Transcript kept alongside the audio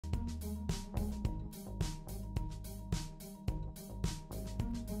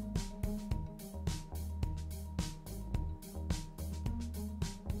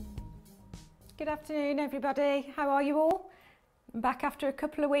Good afternoon, everybody. How are you all? I'm back after a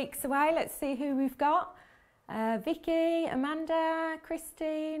couple of weeks away. Let's see who we've got. Vicky, Amanda,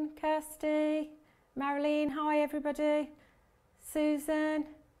 Christine, Kirsty, Marilyn. Hi, everybody. Susan,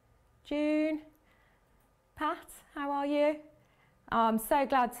 June, Pat. How are you? I'm so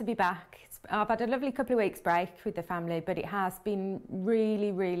glad to be back. I've had a lovely couple of weeks break with the family, but it has been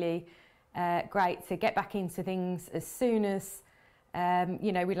really great to get back into things as soon as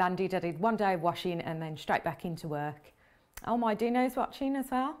we landed. I did one day of washing and then straight back into work. Oh, my Dino's watching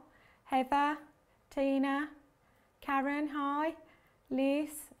as well. Heather, Tina, Karen, hi.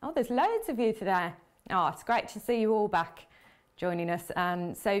 Liz. Oh, there's loads of you today. Oh, it's great to see you all back joining us.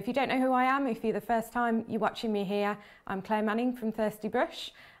 And so if you don't know who I am, if you're the first time you're watching me here, I'm Claire Manning from Thirsty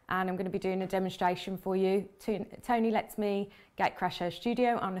Brush, and I'm going to be doing a demonstration for you. Tony lets me get Crash Her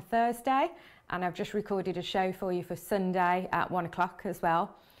Studio on a Thursday, and I've just recorded a show for you for Sunday at 1 o'clock as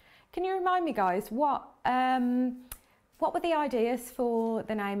well. Can you remind me, guys, what were the ideas for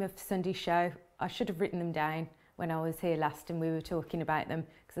the name of Sunday's show? I should have written them down when I was here last and we were talking about them,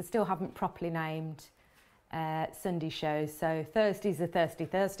 because I still haven't properly named Sunday shows. So Thursday's a Thirsty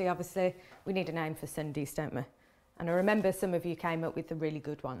Thursday, obviously. We need a name for Sundays, don't we? And I remember some of you came up with the really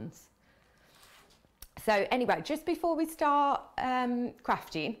good ones. So anyway, just before we start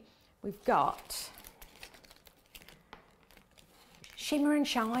crafting, we've got Shimmer and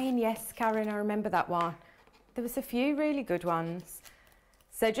Shine. Yes, Karen, I remember that one. There was a few really good ones.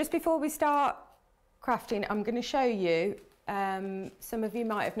 So just before we start crafting, I'm going to show you, some of you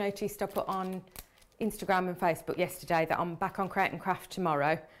might have noticed I put on Instagram and Facebook yesterday that I'm back on Create and Craft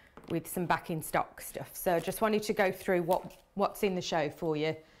tomorrow with some back in stock stuff. So I just wanted to go through what's in the show for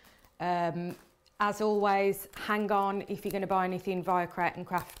you. As always, hang on if you're going to buy anything via Create and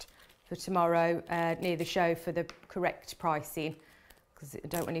Craft for tomorrow near the show for the correct pricing, because I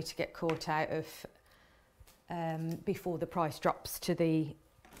don't want you to get caught out of before the price drops to the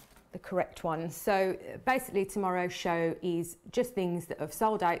correct one. So basically tomorrow's show is just things that have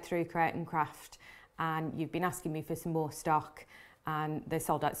sold out through Create and Craft, and you've been asking me for some more stock and they're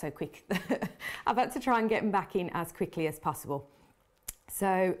sold out so quick. I've had to try and get them back in as quickly as possible.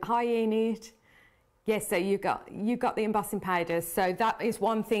 So hi Enid. Yes, so you got the embossing powders. So that is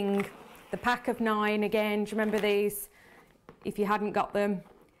one thing. The pack of 9 again, do you remember these? If you hadn't got them,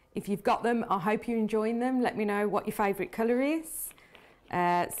 if you've got them, I hope you're enjoying them. Let me know what your favourite colour is.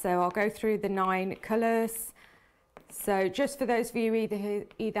 So I'll go through the 9 colours. So just for those of you who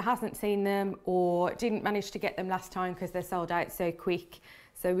either hasn't seen them or didn't manage to get them last time because they're sold out so quick.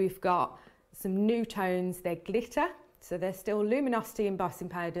 So we've got some new tones. They're glitter. So they're still luminosity embossing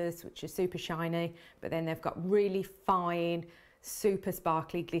powders, which are super shiny, but then they've got really fine, super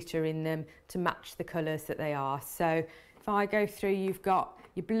sparkly glitter in them to match the colours that they are. So if I go through, you've got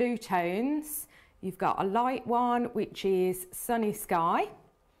your blue tones. You've got a light one, which is Sunny Sky.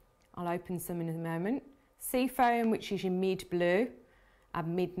 I'll open some in a moment. Seafoam, which is your mid blue,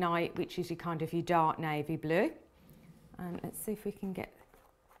 and Midnight, which is your kind of your dark navy blue. And let's see if we can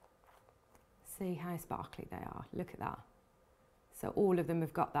see how sparkly they are. Look at that. So all of them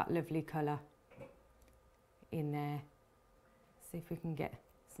have got that lovely colour in there. See if we can get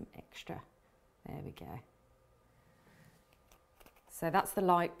some extra. There we go. So that's the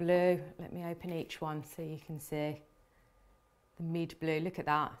light blue. Let me open each one so you can see. The mid blue, look at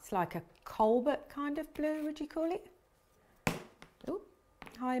that. It's like a Colbert kind of blue, would you call it? Oh,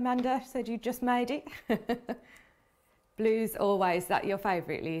 hi Amanda, said you just made it. Blue's always, that your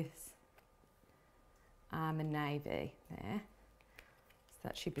favourite, Liz? And the navy there. So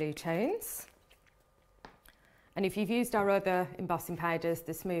that's your blue tones. And if you've used our other embossing powders,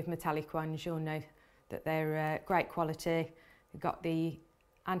 the smooth metallic ones, you'll know that they're great quality. We've got the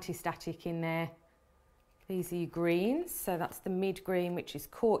anti-static in there. These are your greens, so that's the mid green, which is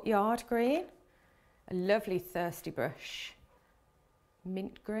Courtyard green. A lovely Thirsty Brush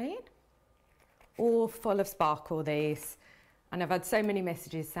mint green. All full of sparkle, these. And I've had so many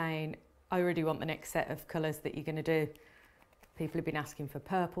messages saying, I already want the next set of colours that you're going to do. People have been asking for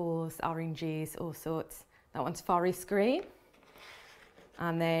purples, oranges, all sorts. That one's Forest Green.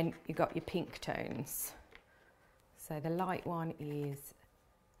 And then you've got your pink tones. So the light one is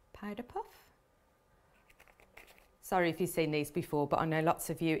Powder Puff. Sorry if you've seen these before, but I know lots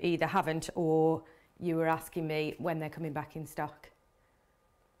of you either haven't or you were asking me when they're coming back in stock.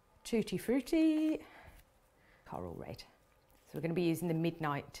 Tutti Frutti, Coral Red. So we're going to be using the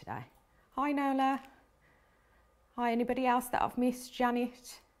Midnight today. Hi Nola. Hi, anybody else that I've missed?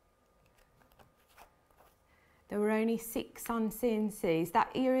 Janet. There were only 6 on CNCs. That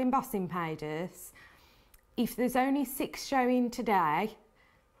ear embossing powders, if there's only 6 showing today,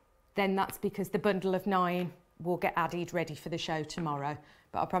 then that's because the bundle of 9 will get added ready for the show tomorrow.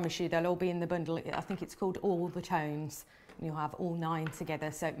 But I promise you they'll all be in the bundle. I think it's called All the Tones, and you'll have all 9 together.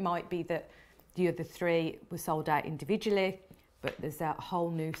 So it might be that the other 3 were sold out individually, but there's a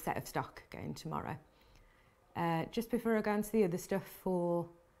whole new set of stock going tomorrow. Just before I go into the other stuff for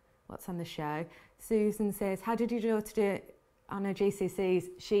what's on the show, Susan says, how did your daughter do on her GCSEs?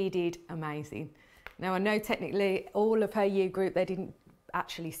 She did amazing. Now I know technically all of her year group, they didn't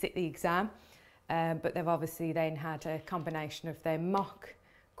actually sit the exam, but they've obviously then had a combination of their mock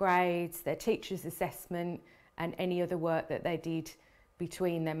grades, their teacher's assessment, and any other work that they did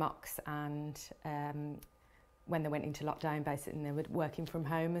between their mocks and when they went into lockdown, basically, and they were working from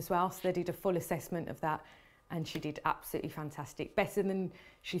home as well. So they did a full assessment of that, and she did absolutely fantastic, better than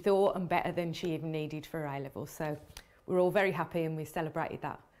she thought and better than she even needed for her A-levels. So we're all very happy, and we celebrated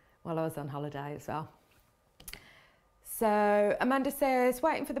that while I was on holiday as well. So Amanda says,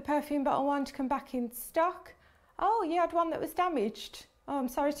 waiting for the perfume bottle one to come back in stock. Oh, you had one that was damaged. Oh, I'm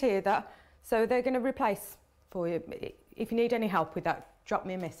sorry to hear that. So they're going to replace for you. If you need any help with that, drop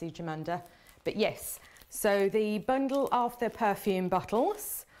me a message, Amanda. But yes, so the bundle of the perfume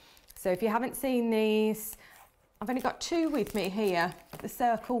bottles. So if you haven't seen these, I've only got 2 with me here. The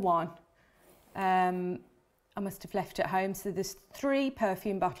circle one, I must have left at home. So there's 3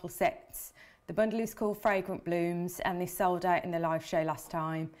 perfume bottle sets. The bundle is called Fragrant Blooms, and this sold out in the live show last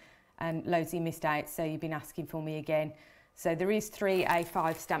time, and loads of you missed out, so you've been asking for me again. So there is 3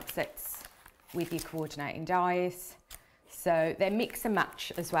 A5 stamp sets with your coordinating dies. So they're mix and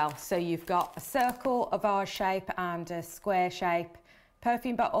match as well. So you've got a circle, a vase shape and a square shape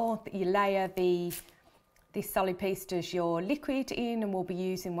perfume bottle that you layer this solid piece does your liquid in, and we'll be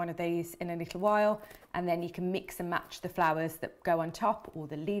using one of these in a little while. And then you can mix and match the flowers that go on top or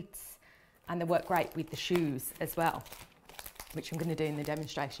the lids, and they work great with the shoes as well, which I'm going to do in the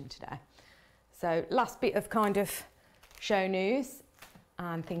demonstration today. So last bit of kind of show news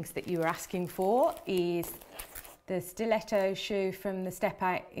and things that you were asking for is the stiletto shoe from the Step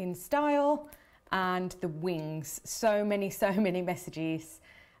Out in Style and the wings. So many messages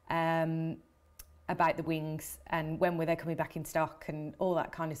about the wings and when were they coming back in stock and all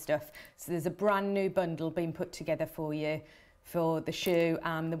that kind of stuff. So there's a brand new bundle being put together for you for the shoe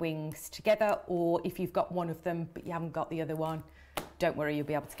and the wings together, or if you've got one of them but you haven't got the other one, don't worry, you'll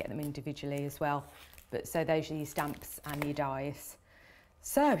be able to get them individually as well. But so those are your stamps and your dies.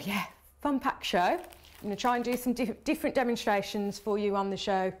 So yeah, fun packed show. I'm going to try and do some different demonstrations for you on the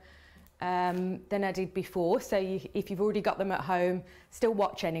show than I did before. So if you've already got them at home, still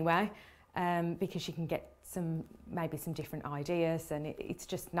watch anyway, because you can get maybe some different ideas, and it's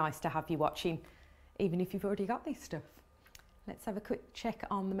just nice to have you watching even if you've already got this stuff. Let's have a quick check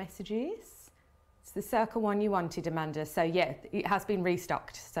on the messages. It's the circle one you wanted, Amanda. So yeah, it has been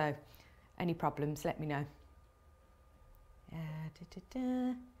restocked. So any problems, let me know.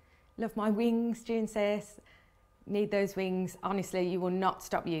 Love my wings, June says. Need those wings. Honestly, you will not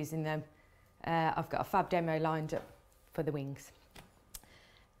stop using them. I've got a fab demo lined up for the wings.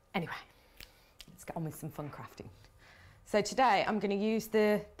 Anyway, let's get on with some fun crafting. So today I'm going to use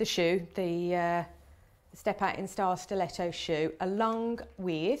the shoe, the Step Out in Style stiletto shoe, along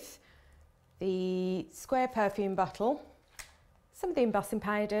with the square perfume bottle, some of the embossing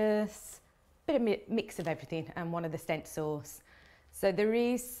powders, a bit of mix of everything, and one of the stencils. So there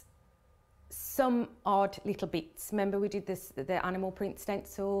is some odd little bits. Remember we did the animal print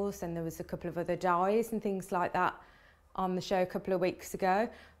stencils, and there was a couple of other dies and things like that on the show a couple of weeks ago.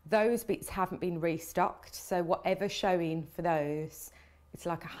 Those bits haven't been restocked, so whatever's showing for those, it's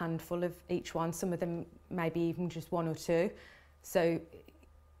like a handful of each one. Some of them maybe even just 1 or 2. So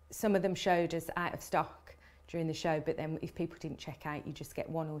some of them showed us out of stock during the show, but then if people didn't check out, you just get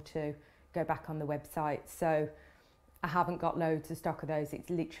 1 or 2, go back on the website. So I haven't got loads of stock of those. It's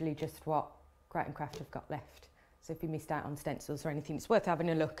literally just what Great & Craft have got left. So if you missed out on stencils or anything, it's worth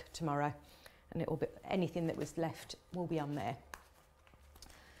having a look tomorrow, and it'll be, anything that was left will be on there.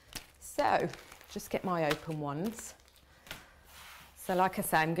 So just get my open ones. So like I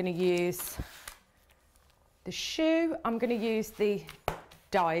say, I'm going to use the shoe. I'm going to use the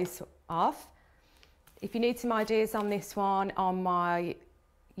dies off. If you need some ideas on this one, on my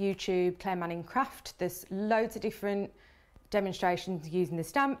YouTube, Claire Manning Craft, there's loads of different demonstrations using the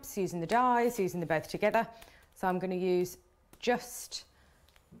stamps, using the dies, using them both together. So I'm going to use just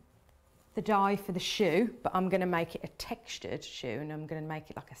the die for the shoe, but I'm going to make it a textured shoe, and I'm going to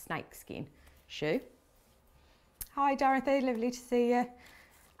make it like a snakeskin shoe. Hi Dorothy, lovely to see you.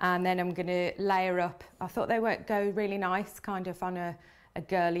 And then I'm going to layer up. I thought they would go really nice kind of on a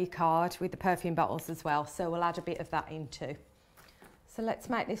girly card with the perfume bottles as well, so we'll add a bit of that in too. So let's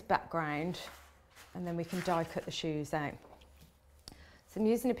make this background and then we can die cut the shoes out. So I'm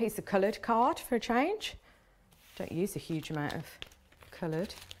using a piece of coloured card for a change. Don't use a huge amount of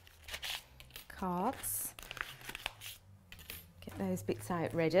coloured cards. Get those bits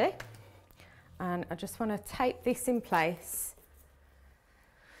out ready. And I just want to tape this in place.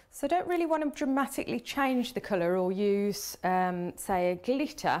 So I don't really want to dramatically change the colour or use, say, a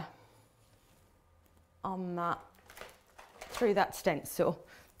glitter on that, through that stencil.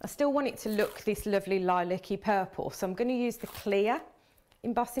 I still want it to look this lovely lilac-y purple, so I'm going to use the clear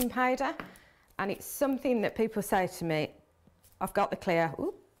embossing powder. And it's something that people say to me, I've got the clear,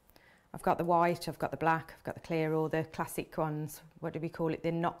 ooh, I've got the white, I've got the black, I've got the clear, or the classic ones, what do we call it,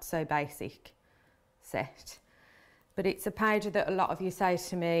 the not so basic set. But it's a powder that a lot of you say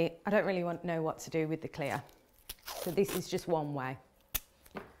to me, I don't really know what to do with the clear. So this is just one way.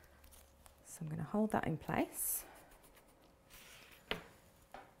 So I'm going to hold that in place.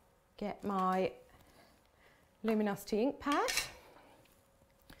 Get my luminosity ink pad.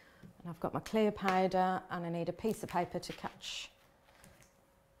 And I've got my clear powder and I need a piece of paper to catch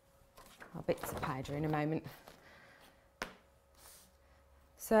our bits of powder in a moment.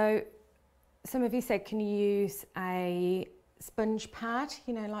 So some of you said, can you use a sponge pad,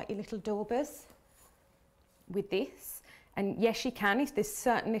 you know, like your little daubers with this? And yes, you can if there's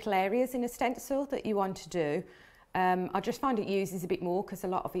certain little areas in a stencil that you want to do. I just find it uses a bit more because a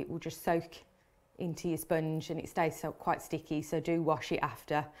lot of it will just soak into your sponge and it stays so quite sticky, so do wash it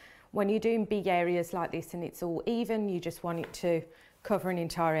after. When you're doing big areas like this and it's all even, you just want it to cover an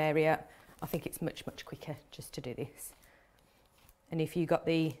entire area, I think it's much, much quicker just to do this. And if you got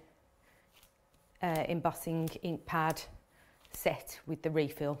the embossing ink pad set with the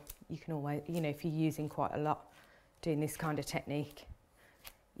refill, you can always, you know, if you're using quite a lot doing this kind of technique,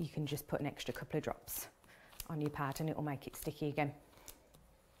 you can just put an extra couple of drops on your pad and it will make it sticky again.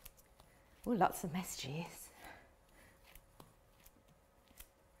 Oh, lots of messages.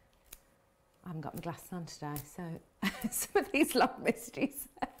 I haven't got my glasses on today, so some of these long messages.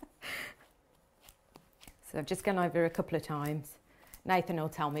 So I've just gone over a couple of times. Nathan will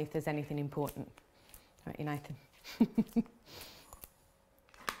tell me if there's anything important. Won't you, Nathan?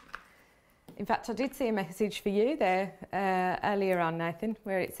 In fact, I did see a message for you there earlier on, Nathan,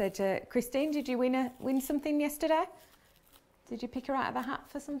 where it said, Christine, did you win something yesterday? Did you pick her out of the hat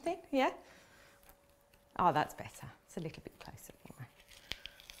for something? Yeah? Oh, that's better. It's a little bit closer for me.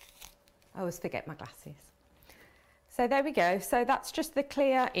 I always forget my glasses. So there we go. So that's just the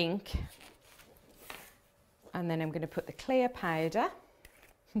clear ink. And then I'm going to put the clear powder.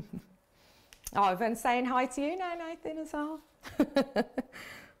 Oh, everyone's saying hi to you now, Nathan, as well.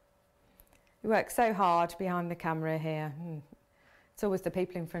 You work so hard behind the camera here. It's always the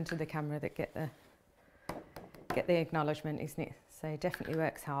people in front of the camera that get the acknowledgement, isn't it? So he definitely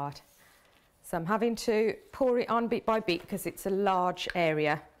works hard. So I'm having to pour it on bit by bit because it's a large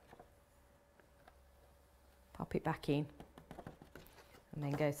area. Pop it back in and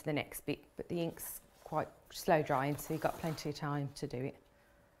then go to the next bit. But the ink's quite slow drying, so you've got plenty of time to do it.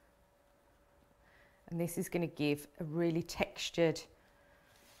 And this is going to give a really textured,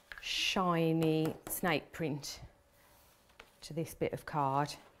 shiny snake print to this bit of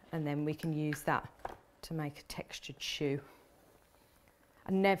card, and then we can use that to make a textured shoe.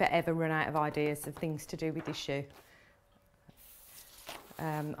 I never ever run out of ideas of things to do with this shoe.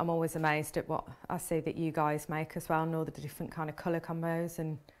 I'm always amazed at what I see that you guys make as well, and all the different kind of colour combos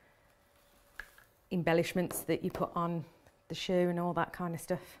and embellishments that you put on the shoe and all that kind of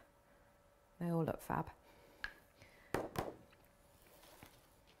stuff. They all look fab.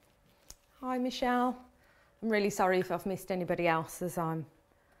 Hi Michelle. I'm really sorry if I've missed anybody else as I'm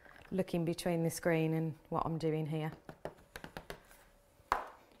looking between the screen and what I'm doing here.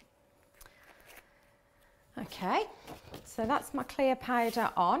 Okay, so that's my clear powder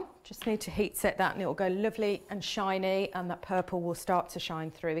on. Just need to heat set that and it will go lovely and shiny, and that purple will start to shine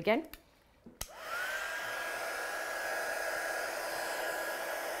through again.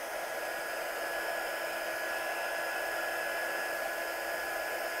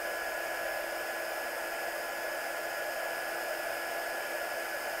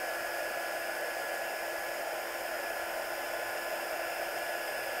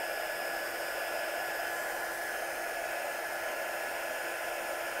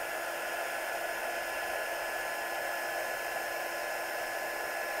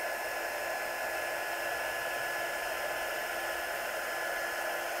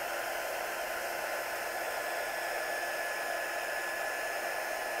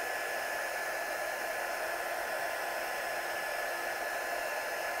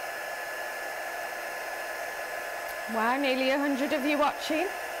 Wow, nearly 100 of you watching.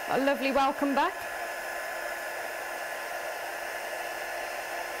 A lovely welcome back.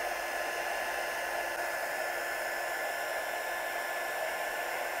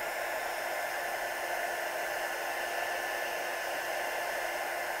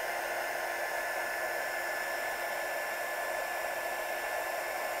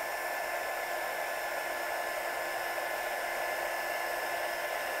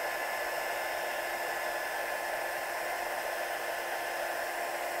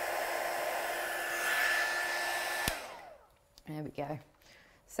 There we go.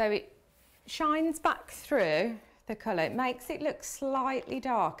 So it shines back through the colour. It makes it look slightly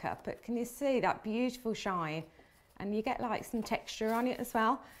darker, but can you see that beautiful shine? And you get like some texture on it as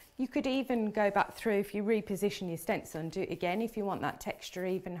well. You could even go back through, if you reposition your stencil and do it again if you want that texture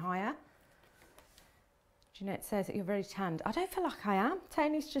even higher. Jeanette says that you're very tanned. I don't feel like I am.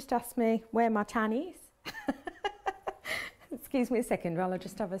 Tony's just asked me where my tan is. Excuse me a second while I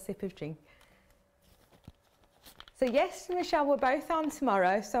just have a sip of drink. So yes, Michelle, we're both on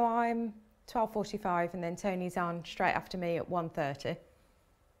tomorrow. So I'm 12:45 and then Tony's on straight after me at 1:30.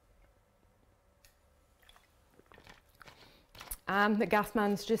 The gas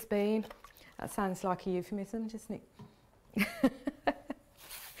man's just been. That sounds like a euphemism, doesn't it?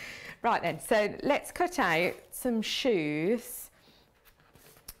 Right then, so let's cut out some shoes.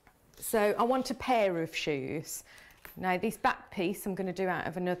 So I want a pair of shoes. Now this back piece I'm going to do out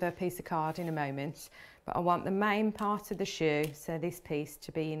of another piece of card in a moment, but I want the main part of the shoe, so this piece,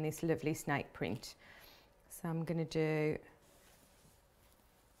 to be in this lovely snake print. So I'm going to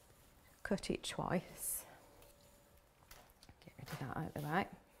cut it twice. Get rid of that out of the way.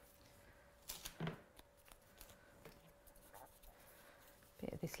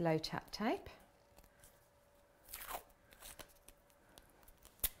 Bit of this low tap tape.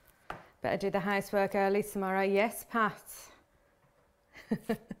 Better do the housework early tomorrow. Yes, Pat.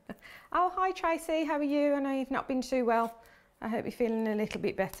 Oh, hi Tracy, how are you? I know you've not been too well. I hope you're feeling a little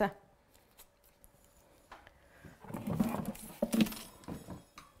bit better.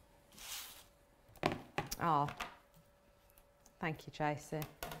 Oh, thank you, Tracy.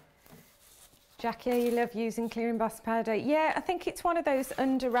 Jackie, you love using clear embossed powder. Yeah, I think it's one of those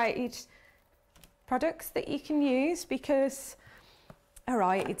underrated products that you can use because, all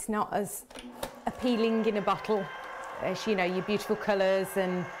right, it's not as appealing in a bottle as, you know, your beautiful colours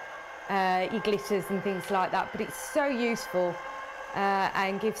and your glitters and things like that, but it's so useful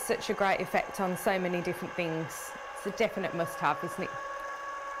and gives such a great effect on so many different things. It's a definite must-have, isn't it?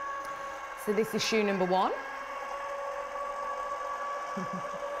 So this is shoe number 1.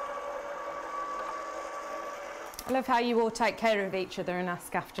 I love how you all take care of each other and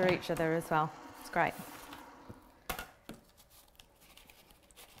ask after each other as well. It's great.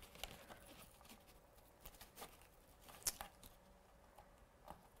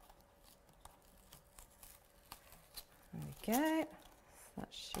 There we go. So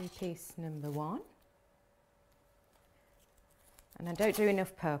that's shoe piece number 1. And I don't do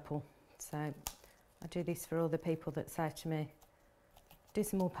enough purple, so I do this for all the people that say to me, do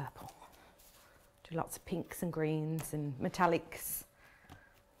some more purple. Do lots of pinks and greens and metallics.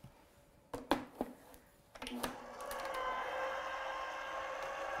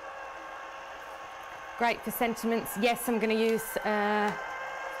 Great for sentiments. Yes, I'm going to use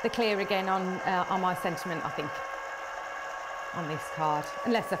the clear again on my sentiment, I think, on this card.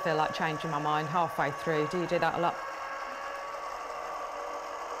 Unless I feel like changing my mind halfway through. Do you do that a lot?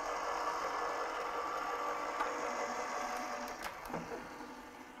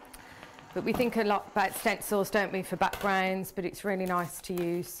 But we think a lot about stencils, don't we, for backgrounds, but it's really nice to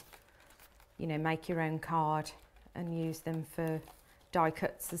use, you know, make your own card and use them for die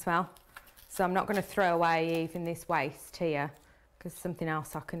cuts as well. So I'm not going to throw away even this waste here, because something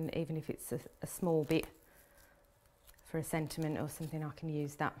else I can, even if it's a small bit for a sentiment or something, I can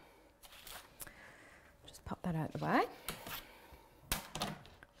use that. Just pop that out of the way.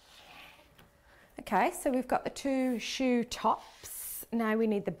 Okay, so we've got the 2 shoe tops. Now we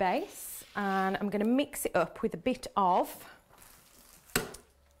need the base. And I'm going to mix it up with a bit of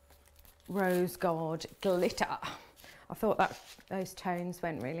rose gold glitter. I thought that those tones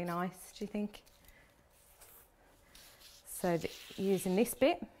went really nice, do you think? So using this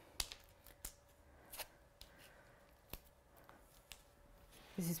bit,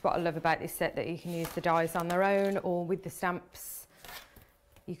 this is what I love about this set, that you can use the dies on their own or with the stamps.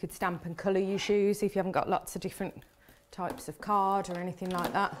 You could stamp and colour your shoes if you haven't got lots of different types of card or anything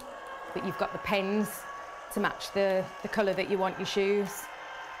like that. But you've got the pens to match the colour that you want your shoes.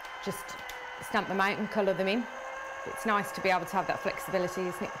 Just stamp them out and colour them in. It's nice to be able to have that flexibility,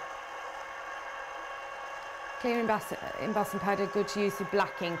 isn't it? clear embossing powder good to use with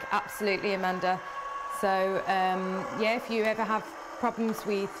black ink? Absolutely, Amanda. So yeah, if you ever have problems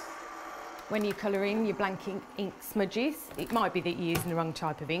with when you colour in your blank ink smudges, it might be that you're using the wrong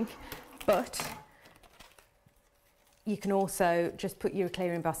type of ink, but you can also just put your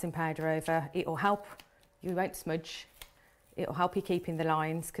clear embossing powder over. It'll help, you won't smudge. It'll help you keep in the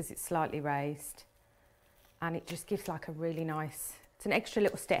lines because it's slightly raised. And it just gives like a really nice, it's an extra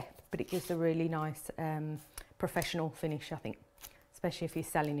little step, but it gives a really nice professional finish, I think, especially if you're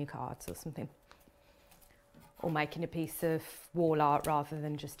selling your cards or something, or making a piece of wall art rather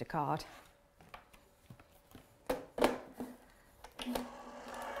than just a card.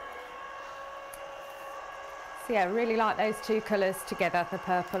 So yeah, I really like those two colours together, the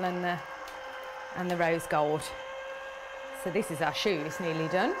purple and the rose gold. So this is our shoes nearly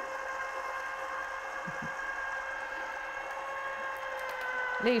done.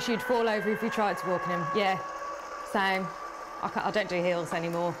 Least you'd fall over if you tried to walk in them. Yeah, same. I don't do heels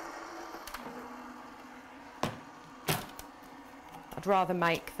anymore. I'd rather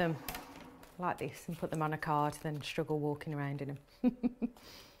make them like this and put them on a card than struggle walking around in them.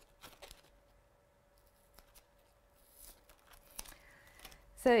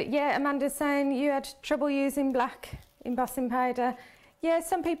 So yeah, Amanda's saying you had trouble using black embossing powder. Yeah,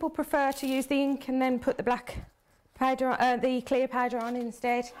 some people prefer to use the ink and then put the black powder, the clear powder on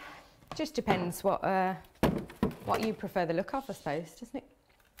instead. Just depends what you prefer the look of, I suppose, doesn't it?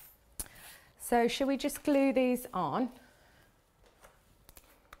 So shall we just glue these on?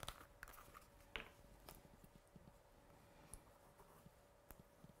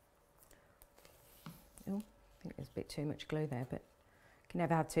 Oh, I think there's a bit too much glue there, but you can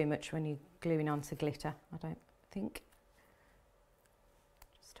never have too much when you're gluing onto glitter, I don't think.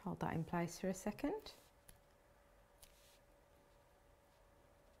 Just hold that in place for a second.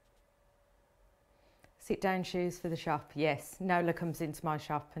 Sit down shoes for the shop. Yes, Nola comes into my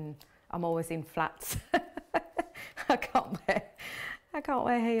shop and I'm always in flats. I can't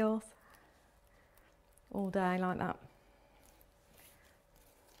wear heels all day like that.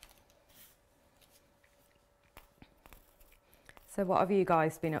 So what have you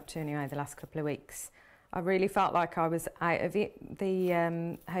guys been up to anyway the last couple of weeks? I really felt like I was out of it.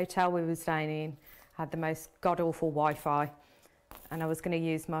 The hotel we were staying in had the most god-awful Wi-Fi, and I was going to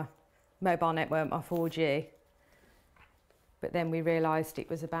use my mobile network, my 4G, but then we realised it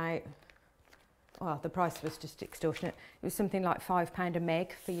was about, well, the price was just extortionate. It was something like £5 a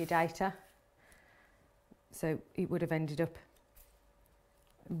meg for your data, so it would have ended up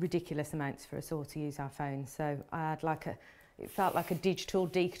ridiculous amounts for us all to use our phones. So I had like it felt like a digital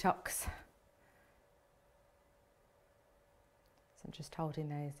detox. So I'm just holding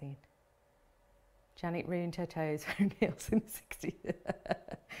those in. Janet ruined her toes wearing heels in the 60s.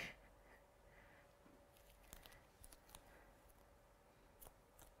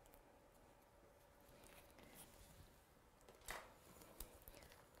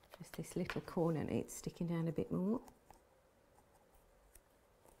 Just this little corner needs sticking down a bit more.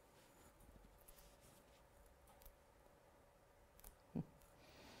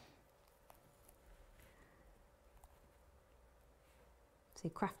 See,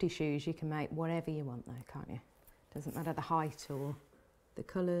 crafty shoes, you can make whatever you want though, can't you? Doesn't matter the height or the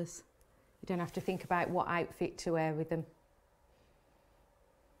colours. You don't have to think about what outfit to wear with them.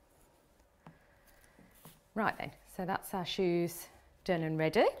 Right then, so that's our shoes done and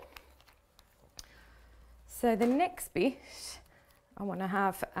ready. So the next bit, I want to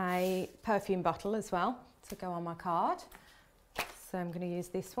have a perfume bottle as well to go on my card. So I'm going to use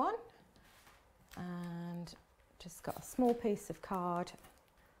this one and just got a small piece of card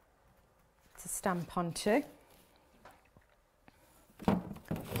to stamp onto. And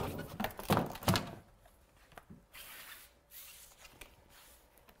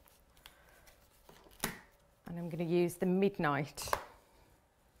I'm going to use the Midnight.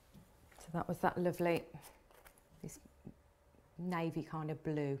 So that was that lovely, this navy kind of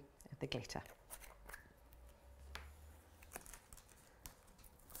blue of the glitter.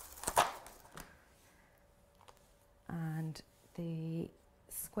 And the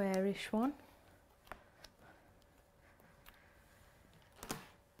squarish one.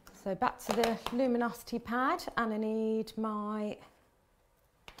 So back to the luminosity pad, and I need my,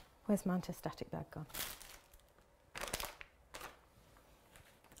 where's my anti-static bag gone?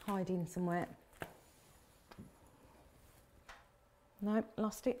 Hiding somewhere. Nope,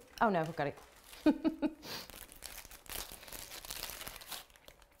 lost it. Oh no, I've got it.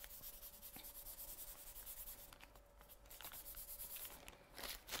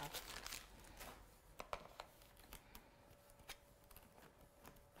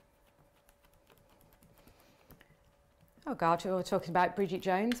 Oh God, we're talking about Bridget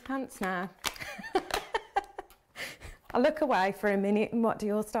Jones pants now. I look away for a minute and what do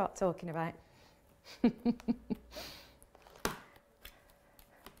you all start talking about?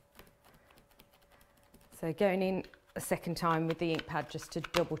 So going in a second time with the ink pad just to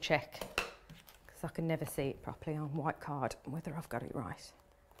double check, because I can never see it properly on white card whether I've got it right.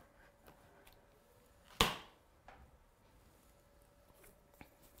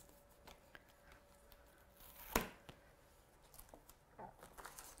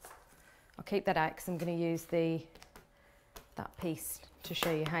 I'll keep that out because I'm going to use that piece to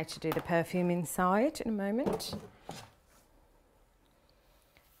show you how to do the perfume inside in a moment.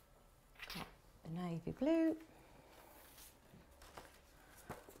 Got the navy blue.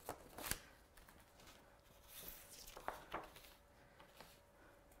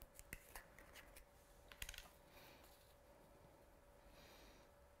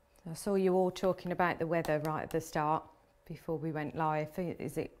 I saw you all talking about the weather right at the start before we went live.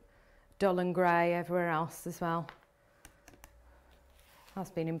 Is it dull and grey everywhere else as well?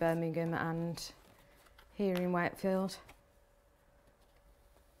 I've been in Birmingham and here in Wakefield.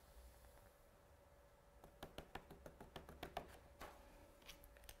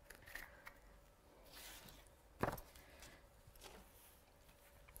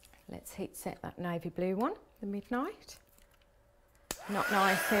 Let's heat set that navy blue one, the Midnight. Not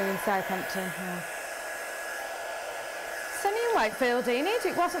nice here in Southampton. Sunny in Wakefield, Enid.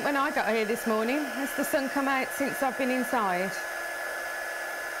 It wasn't when I got here this morning. Has the sun come out since I've been inside?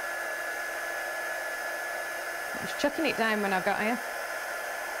 It was chucking it down when I got here.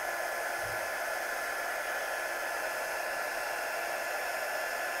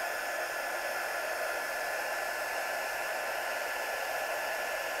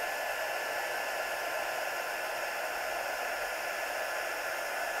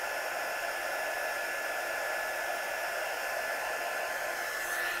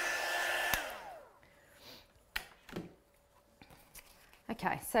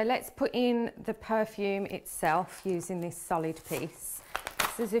 Okay, so let's put in the perfume itself using this solid piece. So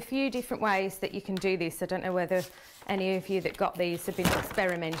there's a few different ways that you can do this. I don't know whether any of you that got these have been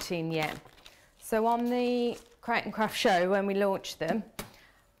experimenting yet. So on the Create and Craft show, when we launched them,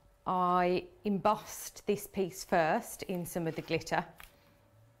 I embossed this piece first in some of the glitter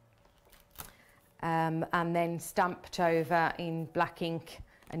and then stamped over in black ink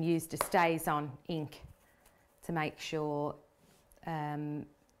and used a StazOn ink to make sure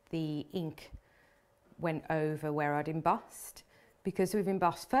the ink went over where I'd embossed. Because we've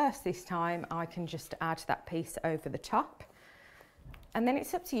embossed first this time, I can just add that piece over the top. And then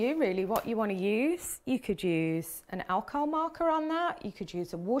it's up to you really what you want to use. You could use an alcohol marker on that, you could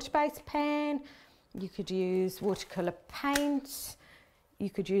use a water-based pen, you could use watercolour paint, you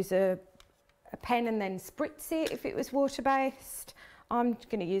could use a pen and then spritz it if it was water-based. I'm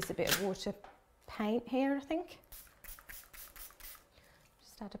going to use a bit of water paint here, I think.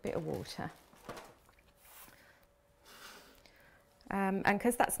 Add a bit of water. And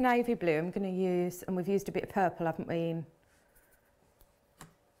because that's navy blue, I'm going to use, and we've used a bit of purple, haven't we,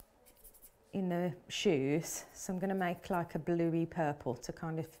 in the shoes. So I'm going to make like a bluey purple to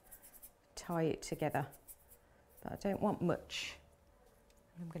kind of tie it together. But I don't want much.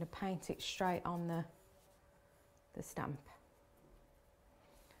 I'm going to paint it straight on the stamp.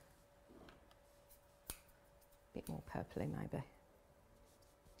 A bit more purpley maybe.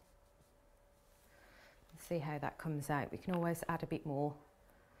 See how that comes out. We can always add a bit more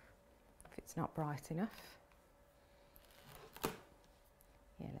if it's not bright enough.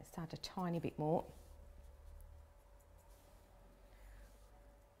 Yeah, let's add a tiny bit more.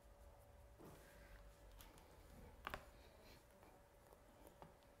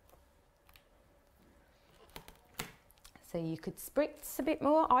 So you could spritz a bit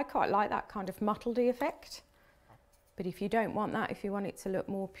more. I quite like that kind of mottledy effect. But if you don't want that, if you want it to look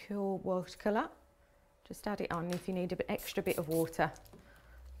more pure watercolour, just add it on. If you need an extra bit of water,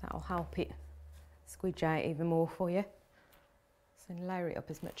 that'll help it squidge out even more for you. So layer it up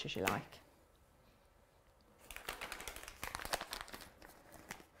as much as you like.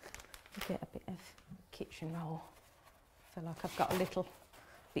 Get a bit of kitchen roll. I feel like I've got a little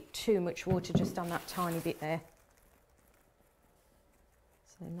bit too much water just on that tiny bit there.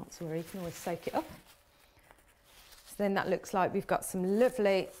 So not to worry, you can always soak it up. So then that looks like we've got some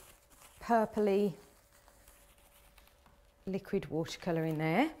lovely purpley liquid watercolour in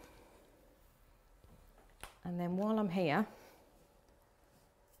there. And then while I'm here,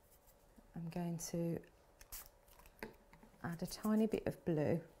 I'm going to add a tiny bit of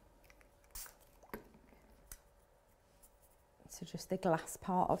blue to just the glass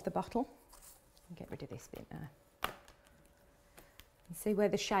part of the bottle. And get rid of this bit now. See where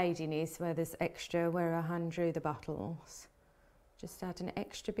the shading is, where there's extra, where I hand drew the bottles. Just add an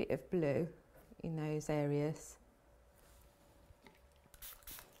extra bit of blue in those areas.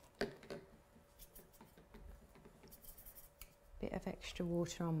 Bit of extra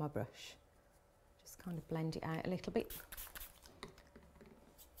water on my brush. Just kind of blend it out a little bit.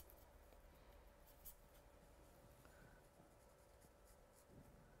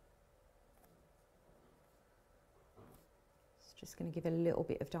 Just going to give a little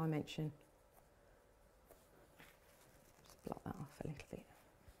bit of dimension. Just block that off a little bit.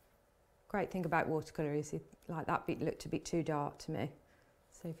 Great thing about watercolour is like that bit looked a bit too dark to me.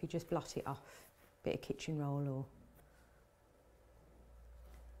 So if you just blot it off, a bit of kitchen roll or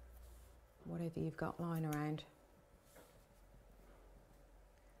whatever you've got lying around.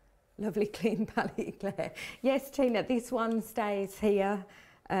 Lovely clean palette, Claire. Yes, Tina, this one stays here.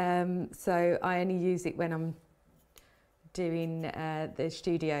 So I only use it when I'm doing the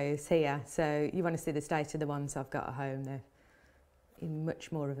studios here, so you want to see the state of the ones I've got at home. They're in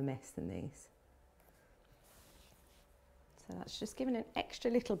much more of a mess than these. So that's just giving an extra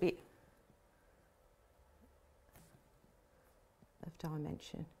little bit of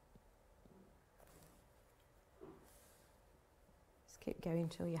dimension. Just keep going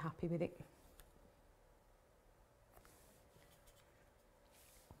until you're happy with it.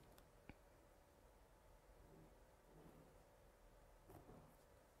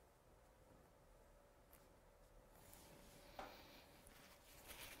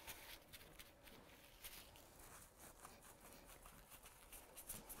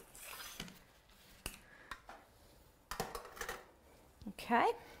 Okay,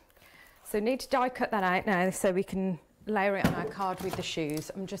 so need to die cut that out now so we can layer it on our card with the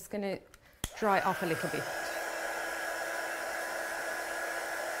shoes. I'm just going to dry it off a little bit.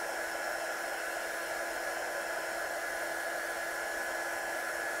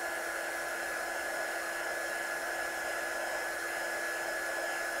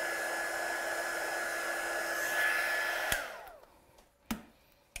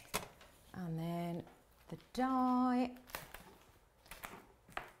 And then the dye.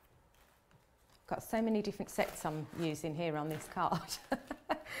 Got so many different sets I'm using here on this card.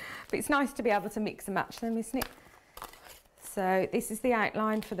 But it's nice to be able to mix and match them, isn't it? So this is the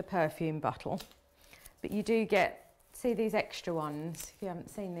outline for the perfume bottle. But you do get, see these extra ones, if you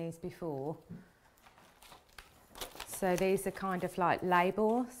haven't seen these before. So these are kind of like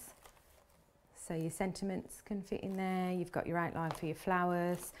labels. So your sentiments can fit in there. You've got your outline for your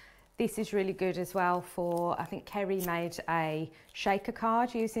flowers. This is really good as well for, I think Kerry made a shaker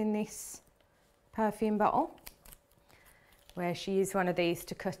card using this perfume bottle, where she used one of these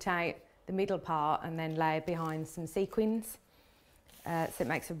to cut out the middle part and then lay behind some sequins. So it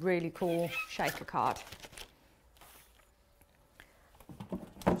makes a really cool shaker card.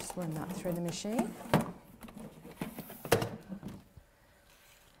 Just run that through the machine.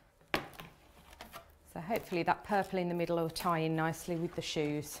 So hopefully that purple in the middle will tie in nicely with the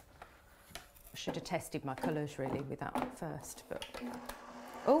shoes. I should have tested my colours really with that first, but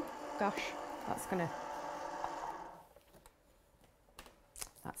oh gosh.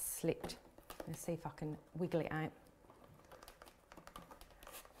 That's slipped. Let's see if I can wiggle it out.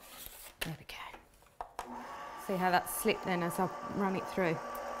 There we go. See how that slipped then as I ran it through.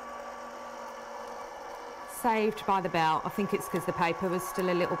 Saved by the belt. I think it's because the paper was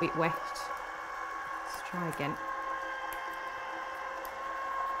still a little bit wet. Let's try again.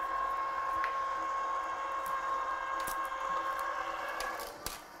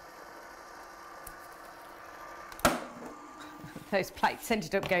 Those plates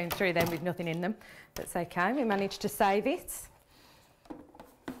ended up going through them with nothing in them. That's okay, we managed to save it.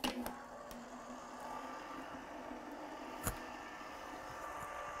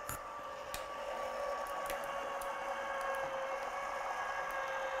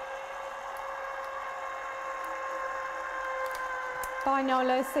 Bye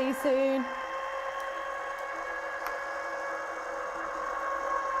Nola, see you soon.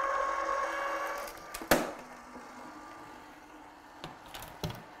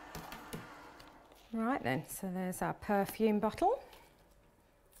 Right then, so there's our perfume bottle.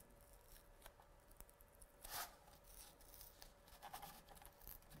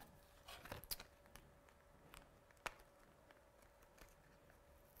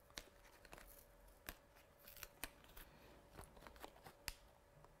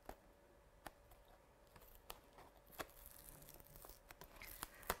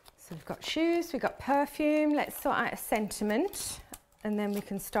 So we've got shoes, we've got perfume. Let's sort out a sentiment. And then we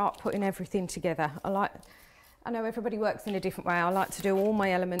can start putting everything together. I know everybody works in a different way. I like to do all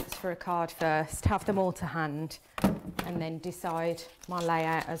my elements for a card first, have them all to hand, and and then decide my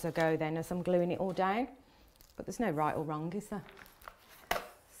layout as I go then, as I'm gluing it all down. But there's no right or wrong, is there?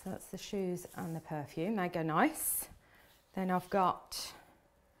 So that's the shoes and the perfume, they go nice. Then I've got,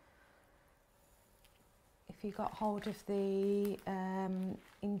 if you got hold of the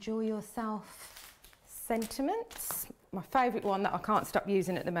Enjoy Yourself sentiments, my favourite one that I can't stop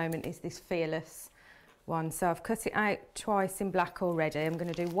using at the moment is this Fearless one. So I've cut it out twice in black already. I'm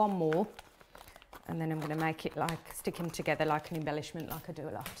going to do one more, and then I'm going to make it like, stick them together like an embellishment, like I do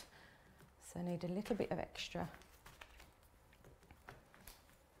a lot. So I need a little bit of extra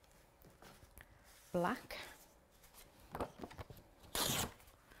black.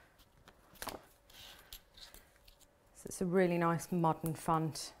 So it's a really nice modern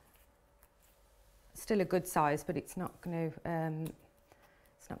font. Still a good size, but it's not going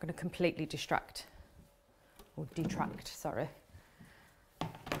to completely distract or detract, sorry,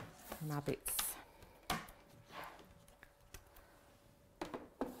 from our bits.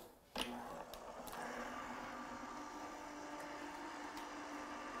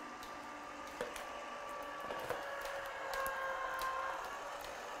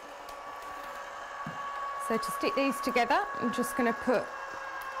 So to stick these together, I'm just going to put,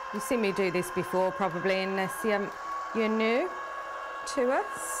 you've seen me do this before probably, unless you're new to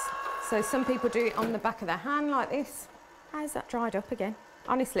us. So some people do it on the back of their hand like this. How's that dried up again?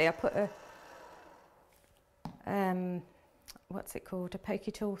 Honestly, I put a, what's it called, a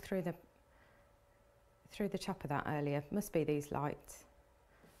pokey tool through the top of that earlier. Must be these lights.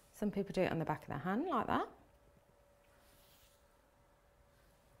 Some people do it on the back of their hand like that.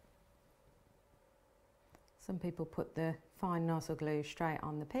 Some people put the fine nozzle glue straight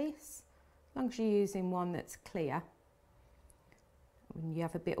on the piece. As long as you're using one that's clear, when you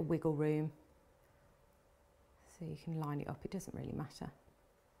have a bit of wiggle room, so you can line it up, it doesn't really matter.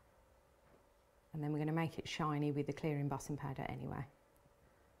 And then we're going to make it shiny with the clear embossing powder anyway.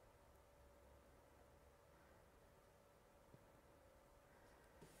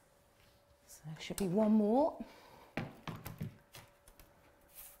 So there should be one more.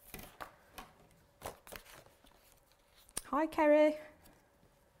 Hi, Kerry.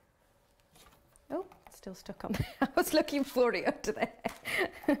 Oh, it's still stuck on there. I was looking for it under there.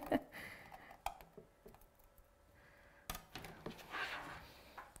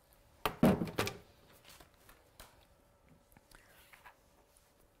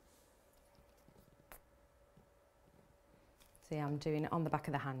 See, I'm doing it on the back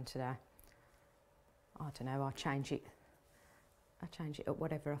of the hand today. I don't know, I change it up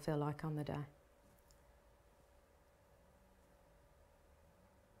whatever I feel like on the day.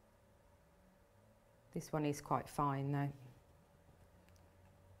 This one is quite fine though.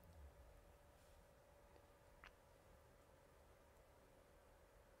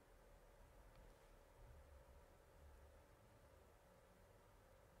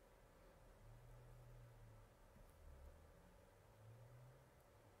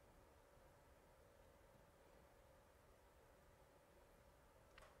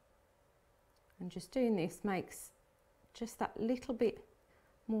 And just doing this makes just that little bit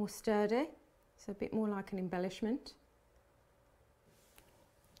more sturdy. So a bit more like an embellishment.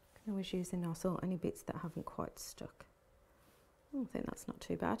 You can always use a nozzle, any bits that haven't quite stuck. I think that's not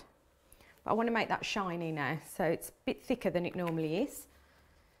too bad. But I want to make that shiny now, so it's a bit thicker than it normally is.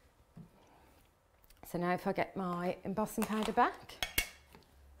 So now if I get my embossing powder back,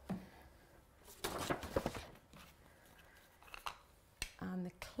 and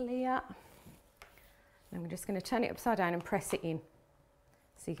the clear, and I'm just going to turn it upside down and press it in.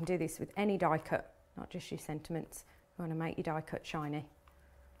 So you can do this with any die cut, not just your sentiments. You want to make your die cut shiny.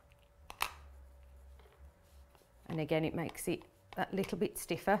 And again, it makes it that little bit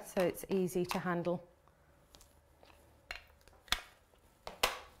stiffer, so it's easy to handle.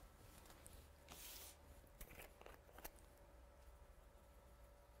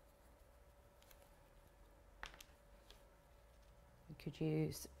 You could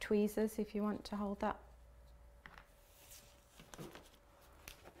use tweezers if you want to hold that.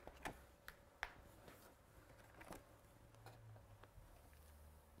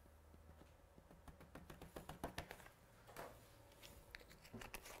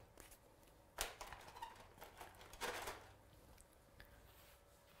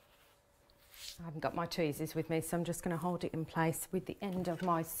 I haven't got my tweezers with me, so I'm just going to hold it in place with the end of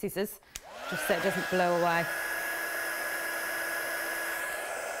my scissors, just so it doesn't blow away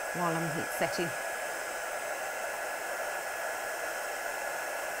while I'm heat setting.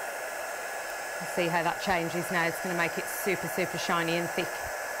 See how that changes now. It's going to make it super, super shiny and thick.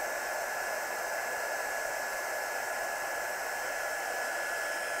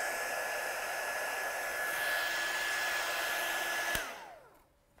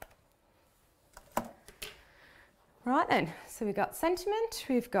 then, so we've got sentiment,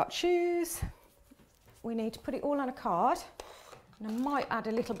 we've got shoes. We need to put it all on a card, and I might add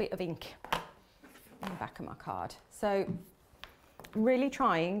a little bit of ink on the back of my card. So I'm really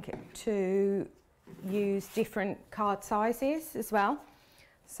trying to use different card sizes as well.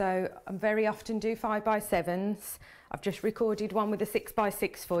 So I very often do 5x7s. I've just recorded one with a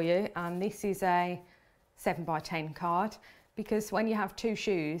 6x6 for you, and this is a 7x10 card, because when you have two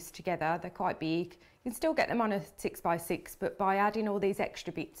shoes together, they're quite big. You can still get them on a 6x6, but by adding all these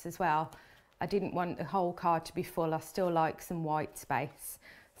extra bits as well, I didn't want the whole card to be full. I still like some white space.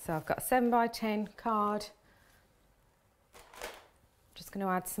 So I've got a 7x10 card. Just going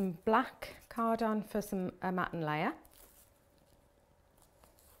to add some black card on for a matten layer.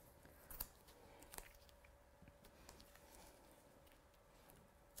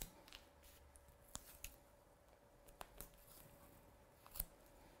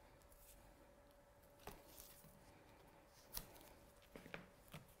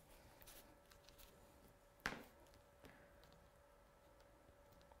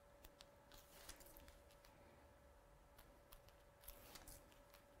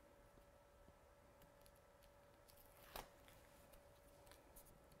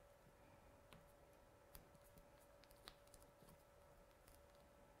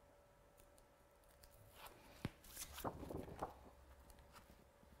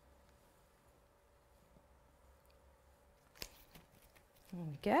 There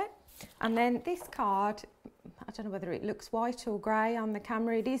we go. And then this card, I don't know whether it looks white or grey on the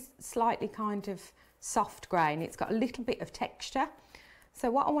camera. It is slightly kind of soft grey, and it's got a little bit of texture. So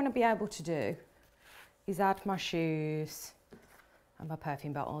what I want to be able to do is add my shoes and my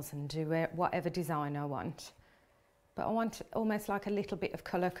perfume bottles and do whatever design I want. But I want almost like a little bit of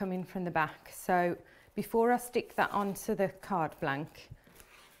colour coming from the back. So before I stick that onto the card blank,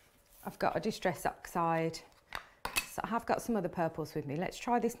 I've got a Distress Oxide. So I have got some other purples with me. Let's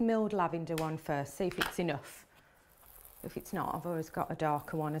try this milled lavender one first, see if it's enough. If it's not, I've always got a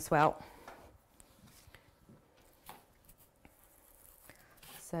darker one as well.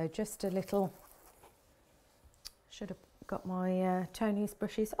 So just a little, should have got my Tony's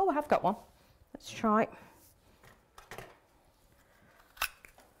brushes. Oh, I have got one. Let's try.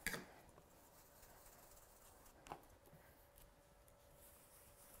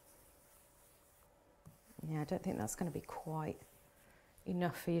 Yeah, I don't think that's going to be quite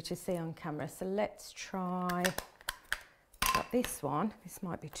enough for you to see on camera. So let's try, got this one. This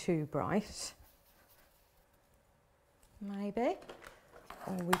might be too bright, maybe.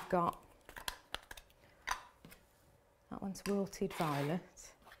 Or we've got, that one's Wilted Violet.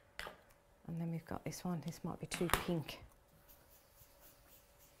 And then we've got this one. This might be too pink.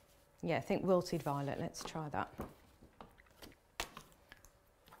 Yeah, I think Wilted Violet. Let's try that.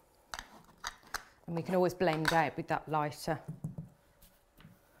 And we can always blend out with that lighter.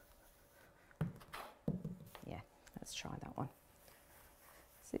 Yeah, let's try that one.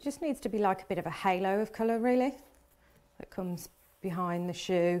 So it just needs to be like a bit of a halo of colour, really, that comes behind the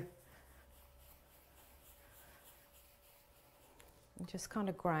shoe. It just kind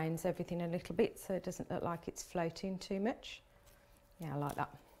of grinds everything a little bit so it doesn't look like it's floating too much. Yeah, I like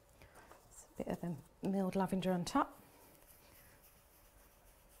that. It's a bit of the milled lavender on top.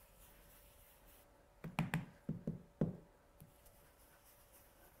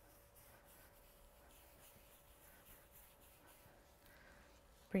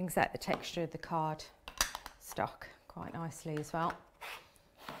 Brings out the texture of the card stock quite nicely as well.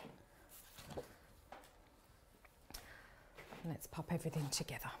 Let's pop everything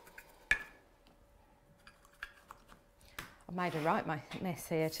together. I've made a right mess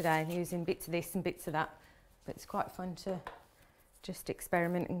here today, using bits of this and bits of that, but it's quite fun to just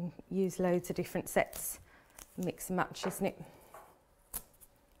experiment and use loads of different sets, mix and match, isn't it?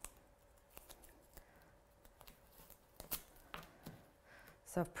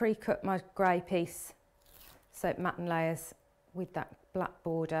 So I've pre-cut my grey piece, soap matten layers with that black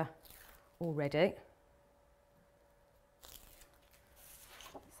border already.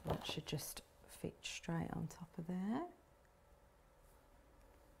 So that should just fit straight on top of there.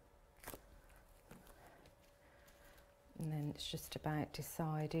 And then it's just about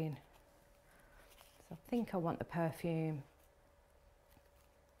deciding. So I think I want the perfume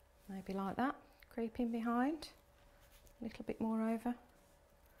maybe like that, creeping behind, a little bit more over.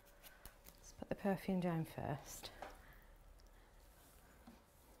 Put the perfume down first.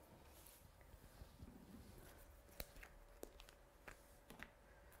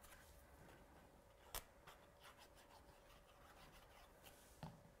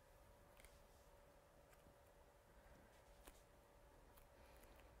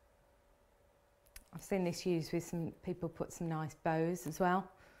 I've seen this used with some people put some nice bows as well.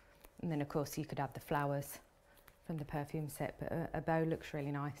 And then of course you could have the flowers from the perfume set, but a bow looks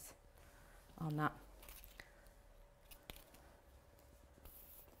really nice on that.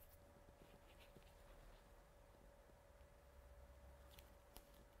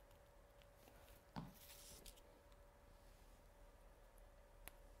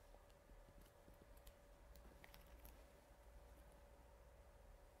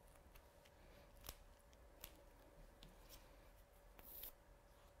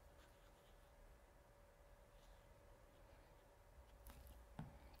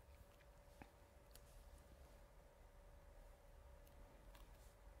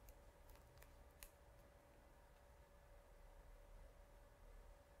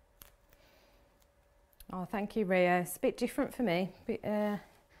 Oh, thank you, Ria. It's a bit different for me, but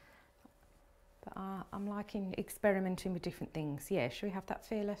I'm liking experimenting with different things. Yeah, should we have that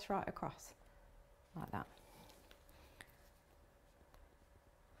fearless right across? Like that.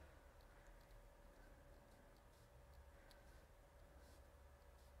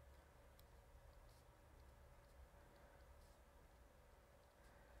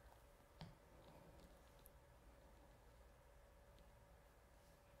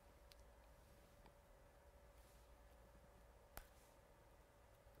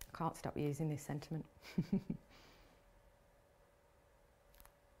 Can't stop using this sentiment.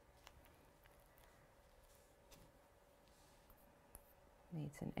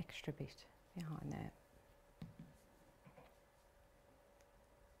 Needs an extra bit behind there.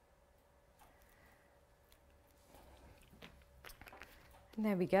 And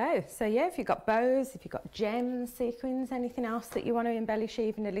there we go. So yeah, if you've got bows, if you've got gems, sequins, anything else that you want to embellish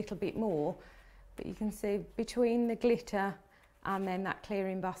even a little bit more, but you can see between the glitter and then that clear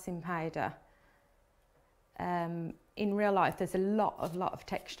embossing powder, in real life there's a lot of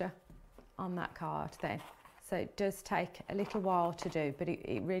texture on that card there, so it does take a little while to do, but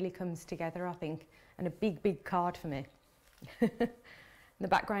it really comes together, I think, and a big card for me. The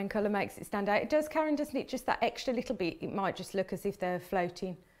background colour makes it stand out. It does, Karen, doesn't it? Just that extra little bit. It might just look as if they're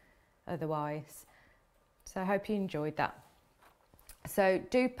floating otherwise. So I hope you enjoyed that. So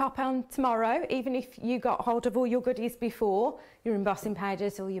do pop on tomorrow, even if you got hold of all your goodies before, your embossing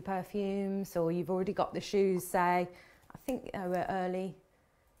powders or your perfumes, or you've already got the shoes, say, I think they were early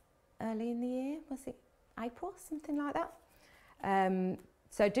in the year, was it April, something like that.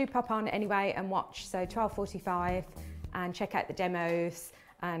 So do pop on anyway and watch, so 12:45, and check out the demos,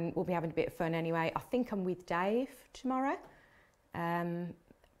 and we'll be having a bit of fun anyway. I think I'm with Dave tomorrow.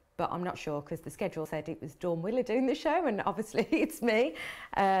 But I'm not sure because the schedule said it was Dawn Willer doing the show, and obviously it's me,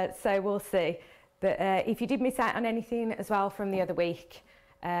 so we'll see. But if you did miss out on anything as well from the other week,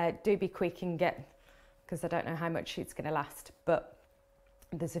 do be quick and get, because I don't know how much it's going to last, but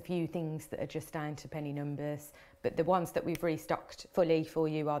there's a few things that are just down to penny numbers, but the ones that we've restocked fully for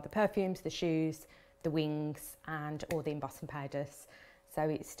you are the perfumes, the shoes, the wings, and all the embossing powders. So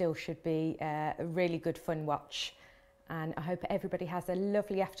it still should be a really good fun watch. And I hope everybody has a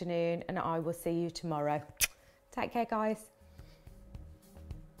lovely afternoon, and I will see you tomorrow. Take care, guys.